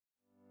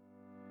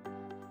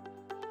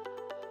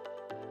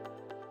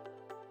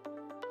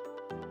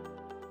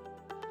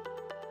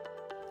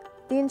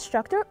The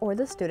instructor or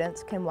the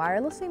students can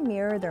wirelessly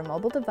mirror their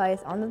mobile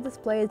device on the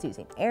displays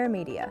using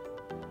AirMedia.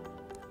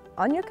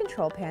 On your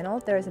control panel,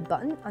 there is a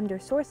button under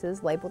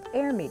Sources labeled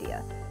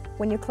AirMedia.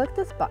 When you click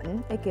this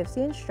button, it gives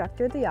the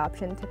instructor the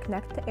option to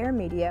connect to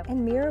AirMedia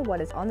and mirror what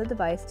is on the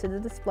device to the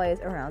displays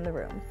around the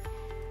room.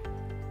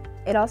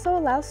 It also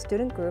allows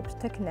student groups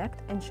to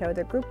connect and show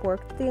their group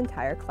work to the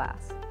entire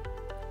class.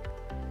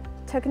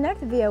 To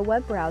connect via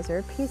web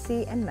browser,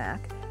 PC, and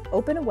Mac,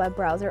 open a web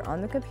browser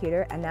on the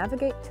computer and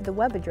navigate to the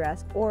web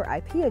address or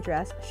IP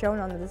address shown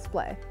on the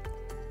display.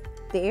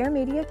 The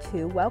AirMedia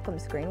 2 welcome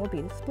screen will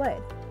be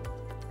displayed.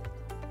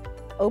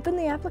 Open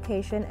the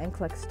application and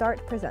click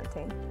Start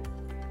Presenting.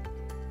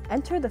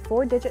 Enter the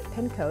 4-digit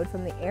PIN code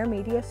from the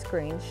AirMedia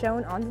screen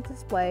shown on the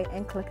display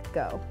and click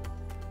Go.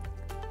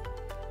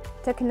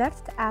 To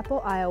connect to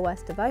Apple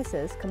iOS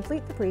devices,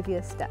 complete the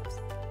previous steps.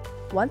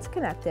 Once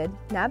connected,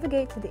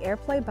 navigate to the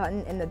AirPlay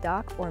button in the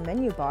dock or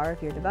menu bar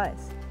of your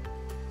device.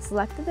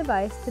 Select the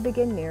device to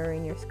begin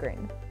mirroring your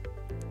screen.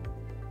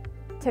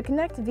 To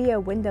connect via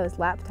Windows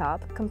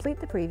laptop, complete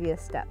the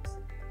previous steps.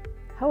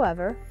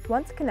 However,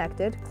 once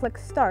connected, click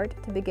Start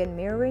to begin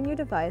mirroring your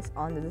device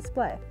on the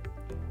display.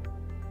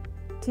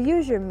 To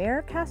use your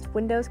Mirrorcast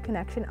Windows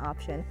connection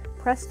option,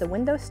 press the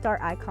Windows Start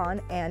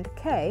icon and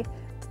K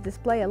to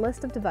display a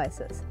list of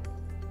devices.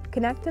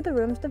 Connect to the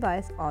room's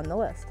device on the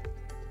list.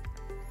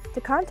 To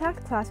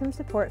contact classroom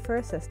support for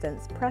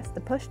assistance, press the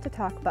Push to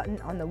Talk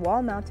button on the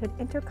wall-mounted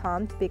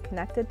intercom to be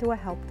connected to a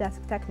help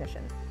desk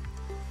technician.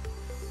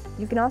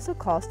 You can also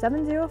call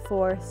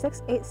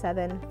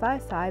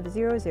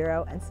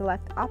 704-687-5500 and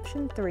select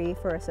option 3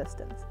 for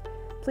assistance.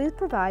 Please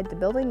provide the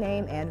building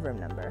name and room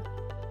number.